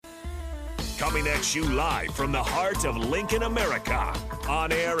Coming at you live from the heart of Lincoln, America.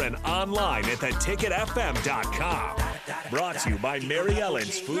 On air and online at theticketfm.com. Brought to you by Mary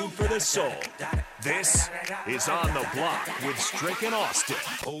Ellen's Food for the Soul. This is On the Block with Strick and Austin.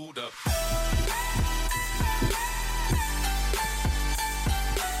 Hold up.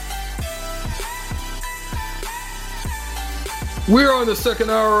 We're on the second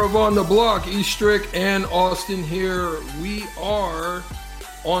hour of On the Block. Strick and Austin here. We are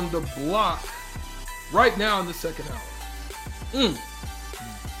on the block right now in the second hour.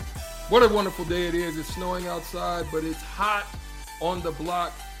 What a wonderful day it is. It's snowing outside, but it's hot on the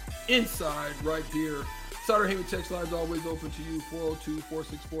block inside right here. Sutter Heyman text line is always open to you,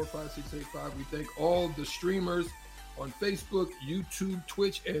 402-464-5685. We thank all the streamers on Facebook, YouTube,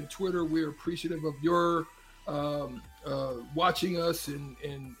 Twitch, and Twitter. We're appreciative of your watching us and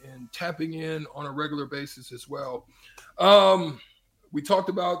tapping in on a regular basis as well. We talked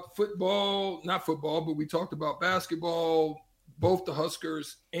about not football, but we talked about basketball. Both the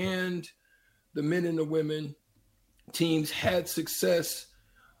Huskers and the men and the women teams had success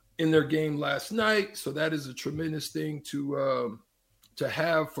in their game last night. So that is a tremendous thing to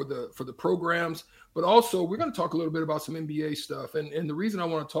have for the programs. But also we're going to talk a little bit about some NBA stuff. And the reason I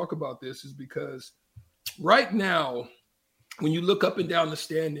want to talk about this is because right now, when you look up and down the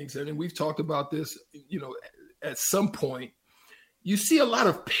standings, and we've talked about this, at some point, you see a lot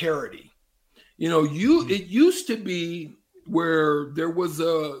of parity. It used to be where there was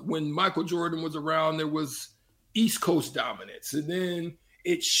when Michael Jordan was around, there was East Coast dominance, and then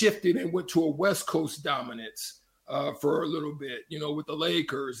it shifted and went to a West Coast dominance for a little bit, with the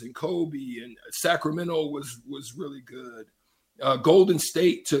Lakers and Kobe, and Sacramento was really good. Golden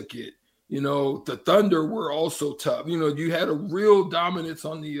State took it. The Thunder were also tough. You had a real dominance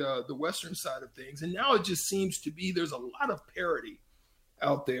on the Western side of things. And now it just seems to be there's a lot of parity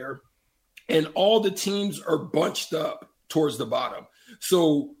out there. And all the teams are bunched up towards the bottom.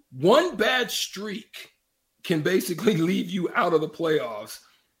 So one bad streak can basically leave you out of the playoffs.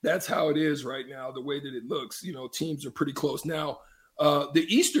 That's how it is right now, the way that it looks. Teams are pretty close. Now, the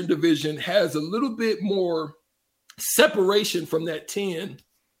Eastern Division has a little bit more separation from that 10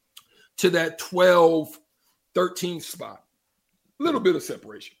 to that 12, 13 spot. A little bit of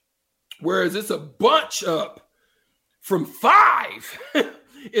separation. Whereas it's a bunch up from 5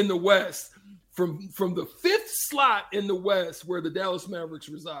 in the West, from the 5th slot in the West where the Dallas Mavericks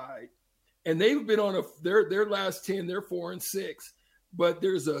reside. And they've been on their last 10, they're 4-6. But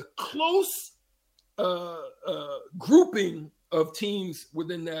there's a close grouping of teams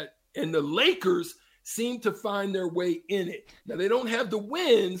within that. And the Lakers seem to find their way in it. Now, they don't have the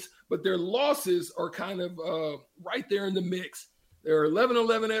wins, but their losses are kind of right there in the mix. They're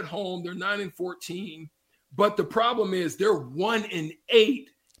 11-11 at home. They're 9-14. But the problem is they're 1-8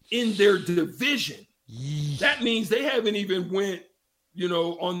 in their division. That means they haven't even went,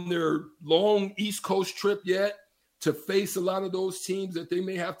 on their long East Coast trip yet to face a lot of those teams that they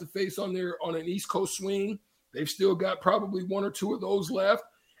may have to face on an East Coast swing. They've still got probably 1 or 2 of those left.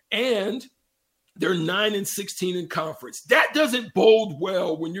 And they're 9-16 in conference. That doesn't bode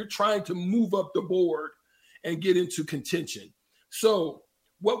well when you're trying to move up the board and get into contention. So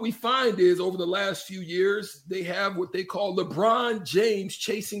what we find is over the last few years, they have what they call LeBron James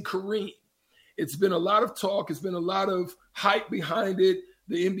chasing Kareem. It's been a lot of talk. It's been a lot of hype behind it.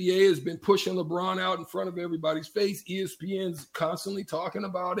 The NBA has been pushing LeBron out in front of everybody's face. ESPN's constantly talking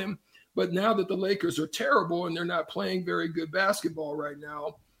about him. But now that the Lakers are terrible and they're not playing very good basketball right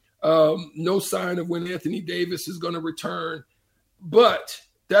now, no sign of when Anthony Davis is going to return. But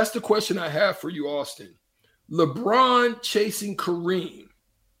that's the question I have for you, Austin. LeBron chasing Kareem.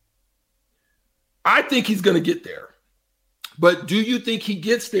 I think he's going to get there. But do you think he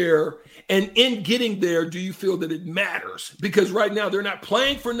gets there? And in getting there, do you feel that it matters? Because right now they're not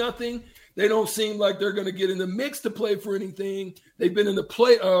playing for nothing. They don't seem like they're going to get in the mix to play for anything. They've been in the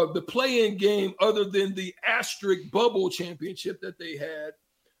play-in game other than the asterisk bubble championship that they had.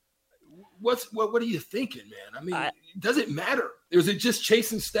 What are you thinking, man? I mean, does it matter? Is it just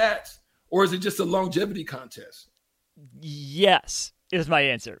chasing stats, or is it just a longevity contest? Yes, is my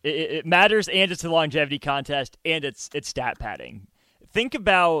answer. It matters, and it's a longevity contest, and it's stat padding. Think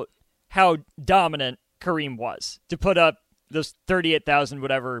about how dominant Kareem was to put up those 38,000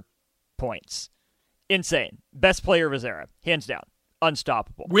 whatever points. Insane. Best player of his era, hands down.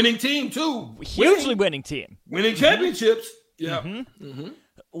 Unstoppable. Winning team, too. Hugely winning team. Winning championships. Yeah. Mm-hmm. Mm-hmm.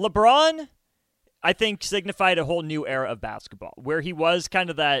 LeBron, I think, signified a whole new era of basketball, where he was kind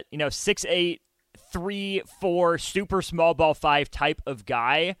of that, 6'8", 3'4", super small ball 5 type of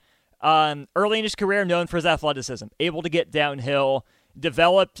guy. Early in his career, known for his athleticism, able to get downhill,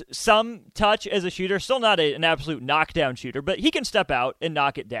 developed some touch as a shooter, still not an absolute knockdown shooter, but he can step out and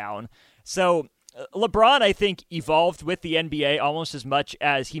knock it down. So LeBron, I think, evolved with the NBA almost as much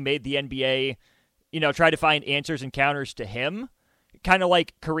as he made the NBA, try to find answers and counters to him, kind of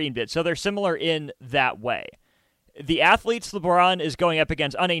like Kareem did. So they're similar in that way. The athletes LeBron is going up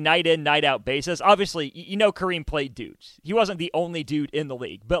against on a night-in, night-out basis, obviously, Kareem played dudes. He wasn't the only dude in the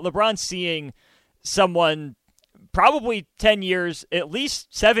league, but LeBron's seeing someone probably 10 years, at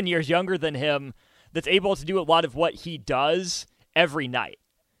least 7 years younger than him, that's able to do a lot of what he does every night.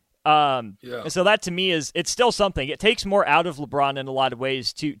 So that to me it's still something. It takes more out of LeBron in a lot of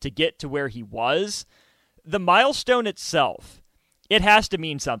ways to get to where he was. The milestone itself, it has to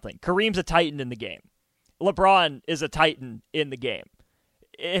mean something. Kareem's a titan in the game. LeBron is a titan in the game.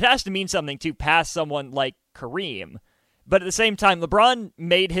 It has to mean something to pass someone like Kareem. But at the same time, LeBron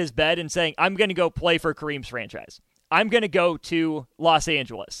made his bed and saying, I'm going to go play for Kareem's franchise. I'm going to go to Los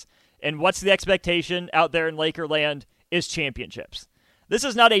Angeles. And what's the expectation out there in Lakerland is championships. This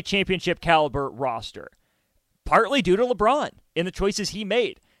is not a championship caliber roster. Partly due to LeBron and the choices he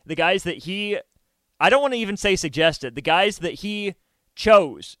made. The guys that I don't want to even say suggested, the guys that he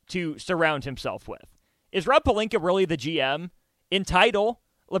chose to surround himself with. Is Rob Pelinka really the GM? In title,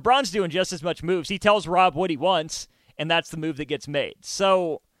 LeBron's doing just as much moves. He tells Rob what he wants, and that's the move that gets made.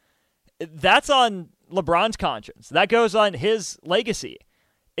 So that's on LeBron's conscience. That goes on his legacy,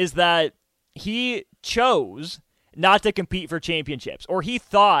 is that he chose not to compete for championships, or he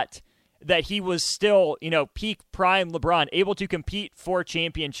thought that he was still, peak prime LeBron, able to compete for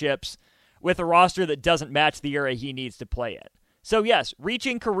championships with a roster that doesn't match the era he needs to play in. So yes,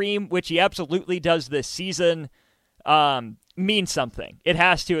 reaching Kareem, which he absolutely does this season, means something. It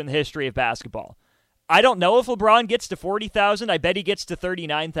has to in the history of basketball. I don't know if LeBron gets to 40,000. I bet he gets to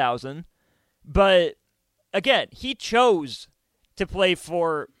 39,000. But again, he chose to play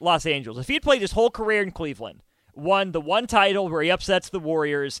for Los Angeles. If he had played his whole career in Cleveland, won the one title where he upsets the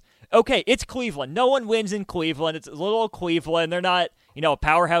Warriors, okay, it's Cleveland. No one wins in Cleveland. It's little Cleveland. They're not, a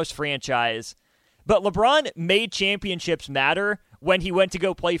powerhouse franchise. But LeBron made championships matter when he went to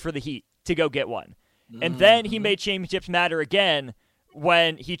go play for the Heat to go get one. And then he made championships matter again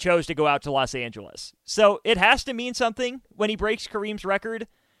when he chose to go out to Los Angeles. So it has to mean something when he breaks Kareem's record,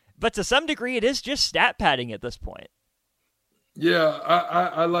 but to some degree it is just stat padding at this point. Yeah,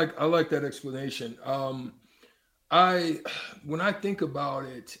 I like that explanation. When I think about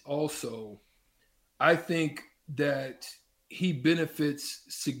it also, I think that he benefits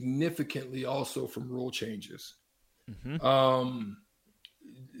significantly also from rule changes.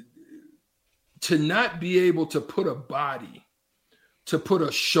 To not be able to put a body, to put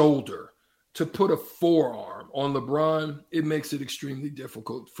a shoulder, to put a forearm on LeBron, it makes it extremely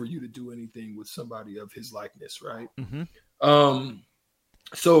difficult for you to do anything with somebody of his likeness, right?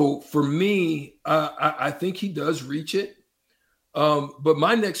 So for me, I think he does reach it. But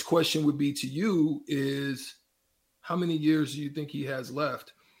my next question would be to you is, how many years do you think he has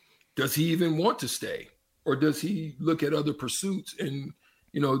left? Does he even want to stay? Or does he look at other pursuits and,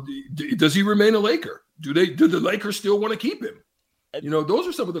 does he remain a Laker? Do the Lakers still want to keep him? Those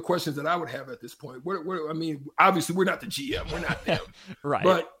are some of the questions that I would have at this point. Obviously we're not the GM, we're not them, right?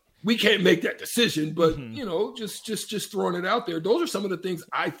 But we can't make that decision. But just throwing it out there. Those are some of the things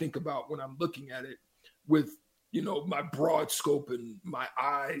I think about when I'm looking at it with my broad scope and my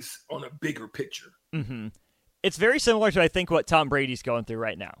eyes on a bigger picture. It's very similar to, I think, what Tom Brady's going through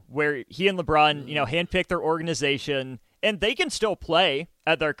right now, where he and LeBron, handpicked their organization, and they can still play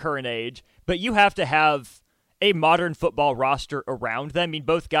at their current age, but you have to have a modern football roster around them. I mean,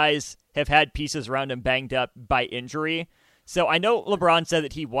 both guys have had pieces around them banged up by injury. So I know LeBron said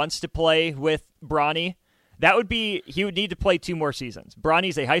that he wants to play with Bronny. He would need to play 2 more seasons.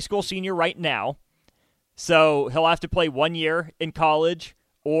 Bronny's a high school senior right now, so he'll have to play 1 year in college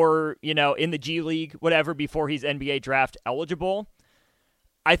or, in the G League, whatever, before he's NBA draft eligible.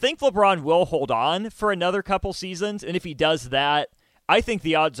 I think LeBron will hold on for another couple seasons, and if he does that, I think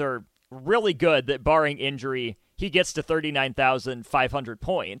the odds are really good that, barring injury, he gets to 39,500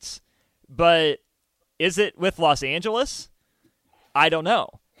 points. But is it with Los Angeles? I don't know.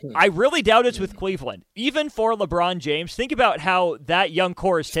 I really doubt it's with Cleveland. Even for LeBron James, think about how that young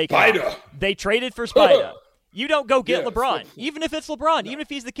core is taken off. They traded for Spida. You don't go get LeBron, even if it's LeBron, even if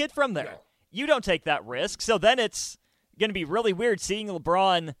he's the kid from there. You don't take that risk. So then it's going to be really weird seeing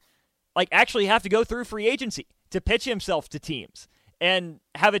LeBron actually have to go through free agency to pitch himself to teams and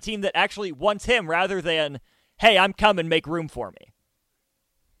have a team that actually wants him rather than, hey, I'm coming, make room for me.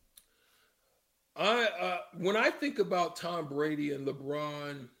 When I think about Tom Brady and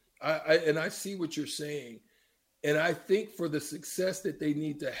LeBron, I see what you're saying. And I think for the success that they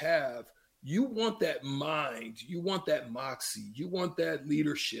need to have, you want that mind, you want that moxie, you want that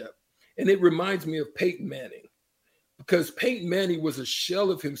leadership. And it reminds me of Peyton Manning, because Peyton Manning was a shell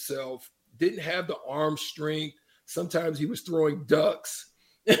of himself, didn't have the arm strength. Sometimes he was throwing ducks,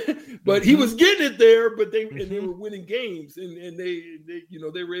 but he was getting it there. But they were winning games, and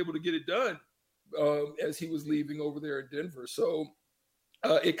they were able to get it done as he was leaving over there in Denver. So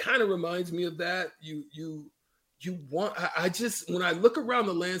it kind of reminds me of that. When I look around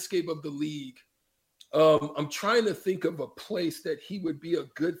the landscape of the league, I'm trying to think of a place that he would be a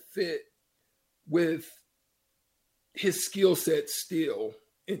good fit with his skill set still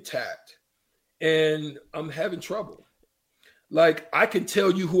intact. And I'm having trouble. Like, I can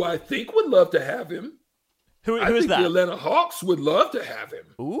tell you who I think would love to have him. Who I is think that? the Atlanta Hawks would love to have him.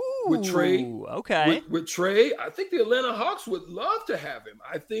 Ooh, with Trey. Okay. With Trey, I think the Atlanta Hawks would love to have him.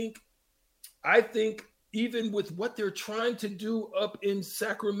 I think even with what they're trying to do up in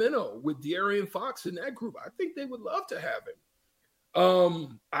Sacramento with De'Aaron Fox and that group, I think they would love to have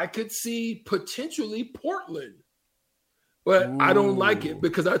him. I could see potentially Portland, but I don't like it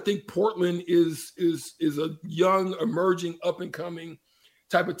because I think Portland is a young, emerging, up and coming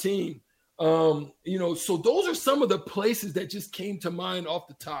type of team. So those are some of the places that just came to mind off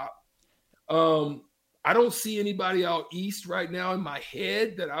the top. I don't see anybody out east right now in my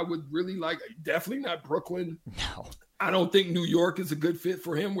head that I would really like. Definitely not Brooklyn. No. I don't think New York is a good fit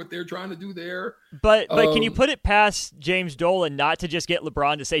for him, what they're trying to do there. But can you put it past James Dolan not to just get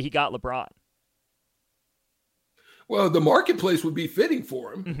LeBron to say he got LeBron? Well, the marketplace would be fitting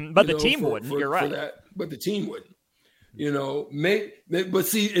for him. Mm-hmm. But the team wouldn't. You're right. But the team wouldn't. But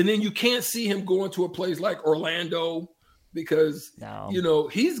see, and then you can't see him going to a place like Orlando because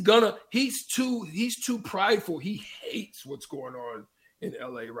he's too prideful. He hates what's going on in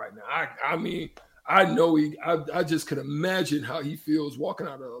LA right now. I mean, I know I just can imagine how he feels walking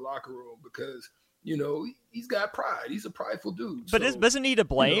out of the locker room because he's got pride. He's a prideful dude. But doesn't he to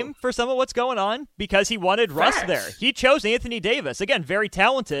blame for some of what's going on? Because he wanted Russ there. He chose Anthony Davis. Again, very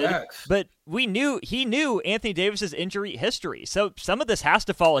talented. Facts. But he knew Anthony Davis's injury history. So some of this has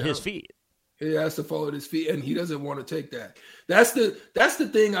to fall at his feet. It has to fall at his feet, and he doesn't want to take that. That's the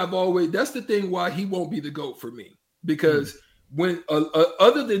thing that's the thing why he won't be the GOAT for me. Because when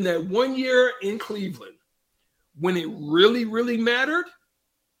other than that 1 year in Cleveland, when it really, really mattered,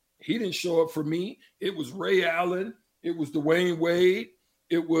 he didn't show up for me. It was Ray Allen. It was Dwayne Wade.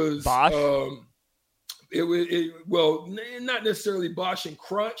 It was Bosh. Not necessarily Bosh and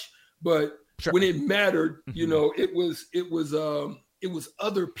Crunch, but sure. When it mattered, it was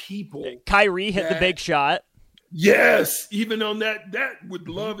other people. Kyrie hit the big shot. Yes, even on that would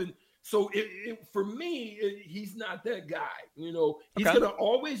love it. So for me, he's not that guy. He's going to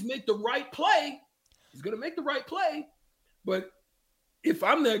always make the right play. He's going to make the right play, but if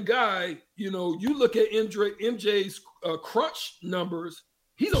I'm that guy, you look at MJ's crunch numbers,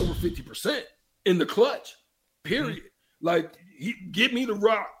 he's over 50% in the clutch, period. Like, give me the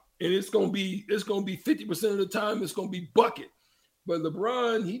rock, and it's gonna be 50% of the time, it's gonna be bucket. But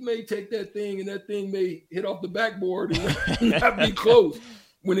LeBron, he may take that thing, and that thing may hit off the backboard and not be close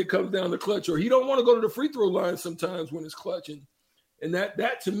when it comes down to clutch, or he don't want to go to the free throw line sometimes when it's clutching. And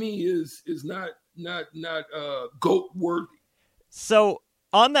that to me is not GOAT worthy. So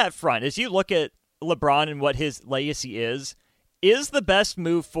on that front, as you look at LeBron and what his legacy is the best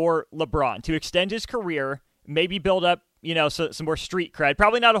move for LeBron to extend his career, maybe build up, some more street cred,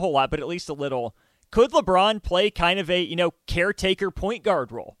 probably not a whole lot, but at least a little. Could LeBron play kind of a, caretaker point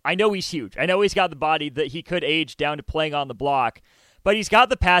guard role? I know he's huge. I know he's got the body that he could age down to playing on the block, but he's got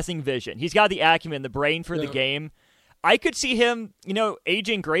the passing vision. He's got the acumen, the brain for the game. I could see him,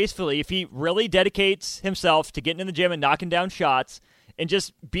 aging gracefully if he really dedicates himself to getting in the gym and knocking down shots and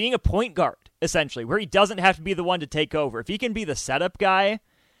just being a point guard, essentially, where he doesn't have to be the one to take over. If he can be the setup guy,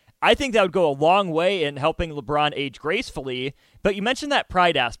 I think that would go a long way in helping LeBron age gracefully. But you mentioned that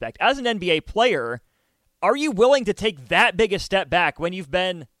pride aspect. As an NBA player, are you willing to take that big a step back when you've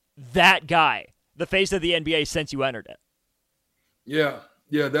been that guy, the face of the NBA since you entered it? Yeah,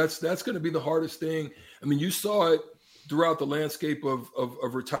 that's going to be the hardest thing. I mean, you saw it throughout the landscape of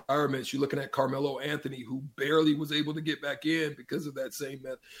retirements. You're looking at Carmelo Anthony, who barely was able to get back in because of that same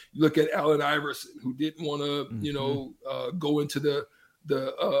method. You look at Allen Iverson, who didn't want to, go into the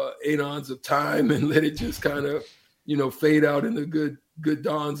aeons of time and let it just kind of, fade out in the good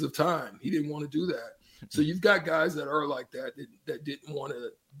dawns of time. He didn't want to do that. So you've got guys that are like that didn't want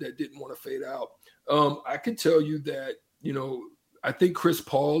to fade out. I can tell you that, I think Chris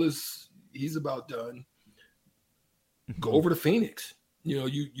Paul he's about done. Go over to Phoenix.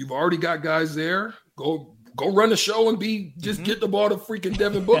 You've already got guys there. Go go run the show and get the ball to freaking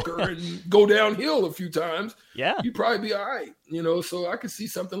Devin Booker and go downhill a few times. Yeah, you'd probably be all right. So I could see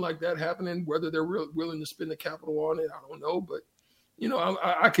something like that happening. Whether they're willing to spend the capital on it, I don't know. But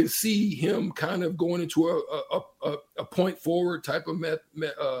I could see him kind of going into a point forward type of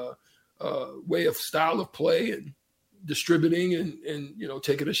way of style of play and distributing and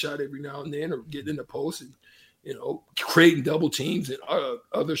taking a shot every now and then or getting in the post and creating double teams and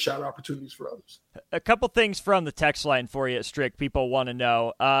other shot opportunities for others. A couple things from the text line for you, Strick. People want to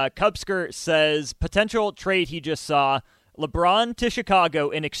know. Cubsker says potential trade he just saw: LeBron to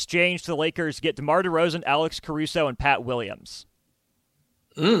Chicago in exchange the Lakers get DeMar DeRozan, Alex Caruso, and Pat Williams.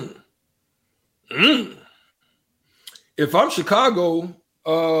 If I'm Chicago,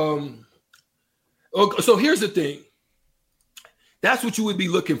 so here's the thing. That's what you would be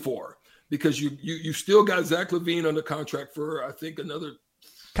looking for, because you still got Zach LaVine under contract for, I think, another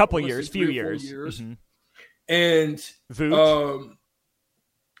few years. Mm-hmm. And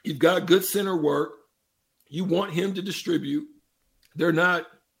you've got good center work. You want him to distribute. They're not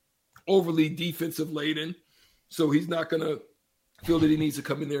overly defensive laden, so he's not going to feel that he needs to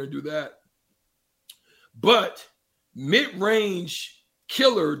come in there and do that. But mid-range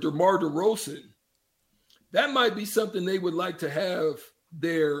killer DeMar DeRozan, that might be something they would like to have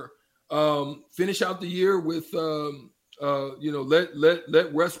there. Finish out the year with,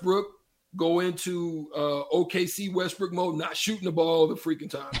 let Westbrook go into OKC Westbrook mode, not shooting the ball all the freaking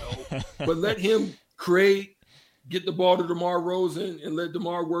time, though, but let him create, get the ball to DeMar DeRozan and let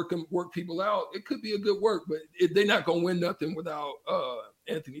DeMar work people out. It could be a good work, but they're not going to win nothing without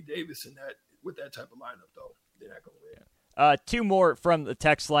Anthony Davis with that type of lineup, though. They're not going to win. Two more from the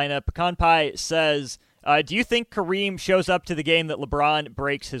text lineup. Pecan Pie says, do you think Kareem shows up to the game that LeBron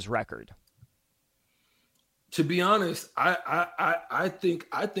breaks his record? To be honest, I think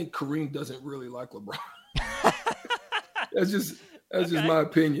Kareem doesn't really like LeBron. That's just my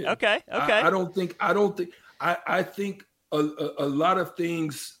opinion. Okay. I think a lot of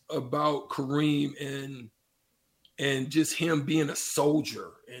things about Kareem and just him being a soldier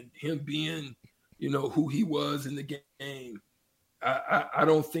and him being, who he was in the game. I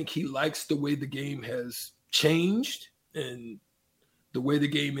don't think he likes the way the game has changed and the way the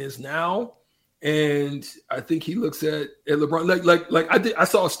game is now. And I think he looks at LeBron I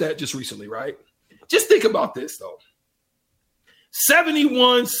saw a stat just recently, right? Just think about this though.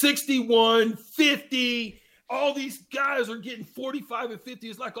 71, 61, 50. All these guys are getting 45 and 50.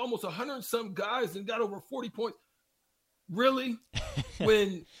 It's like almost 100 and some guys and got over 40 points. Really?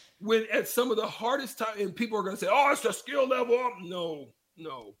 when at some of the hardest time, and people are going to say, oh, it's the skill level. No.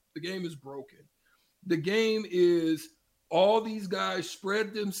 The game is broken. The game is all these guys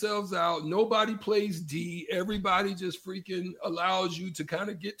spread themselves out. Nobody plays D. Everybody just freaking allows you to kind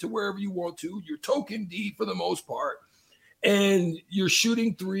of get to wherever you want to. You're token D for the most part. And you're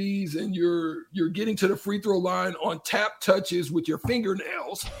shooting threes and you're getting to the free throw line on tap touches with your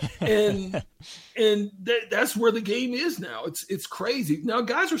fingernails. And that's where the game is now. It's crazy. Now,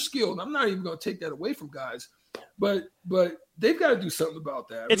 guys are skilled. I'm not even going to take that away from guys, but they've got to do something about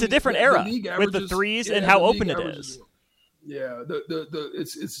that. It's a different era with the threes and how open it is. Yeah,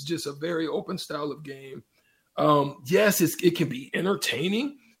 it's just a very open style of game. Yes, it can be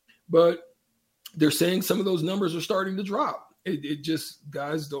entertaining, but they're saying some of those numbers are starting to drop. It just,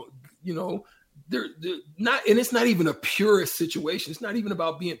 guys don't, they're not, and it's not even a purist situation. It's not even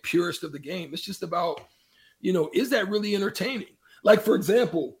about being purist of the game. It's just about, is that really entertaining? Like, for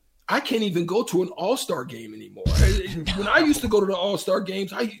example, I can't even go to an all-star game anymore. When I used to go to the all-star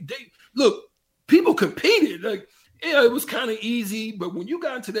games, people competed. Like, yeah, it was kind of easy, but when you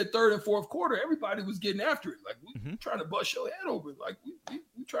got into that third and fourth quarter, everybody was getting after it. Like, we trying to bust your head open. Like,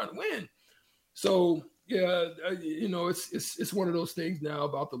 we trying to win. So, yeah, it's one of those things now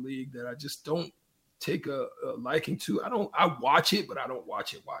about the league that I just don't take a liking to. I watch it, but I don't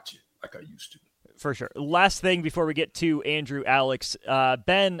watch it like I used to. For sure. Last thing before we get to Andrew Alex,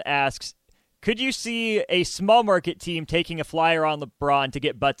 Ben asks, could you see a small market team taking a flyer on LeBron to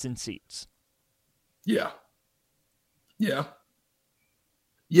get butts in seats? Yeah.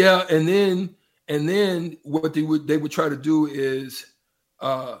 And then what they would try to do is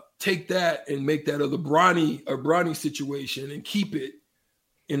take that and make that a Bronny situation and keep it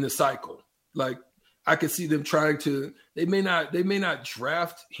in the cycle. Like, I could see them trying to. They may not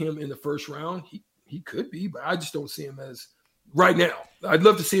draft him in the first round. He could be, but I just don't see him as right now. I'd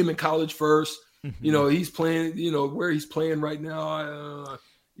love to see him in college first. Mm-hmm. He's playing. Where he's playing right now.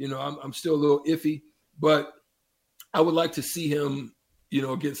 I'm still a little iffy, but I would like to see him,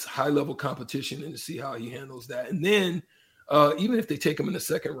 against high level competition and to see how he handles that. And then even if they take him in the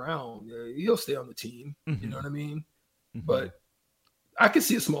second round, he'll stay on the team. You know what I mean? But I could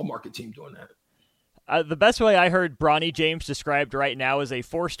see a small market team doing that. The best way I heard Bronny James described right now is a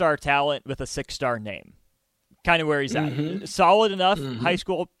 4-star talent with a 6-star name. Kind of where he's at. Solid enough high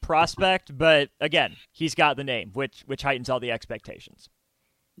school prospect, but again, he's got the name, which heightens all the expectations.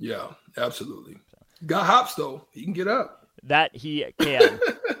 Yeah, absolutely. Got hops, though. He can get up. That he can.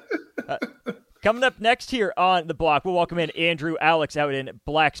 Coming up next here on The Block, we'll welcome in Andrew Alex out in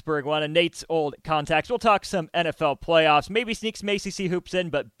Blacksburg, one of Nate's old contacts. We'll talk some NFL playoffs, maybe sneak some ACC hoops in,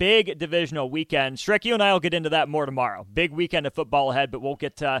 but big divisional weekend. Strick, you and I will get into that more tomorrow. Big weekend of football ahead, but we'll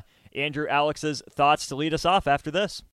get Andrew Alex's thoughts to lead us off after this.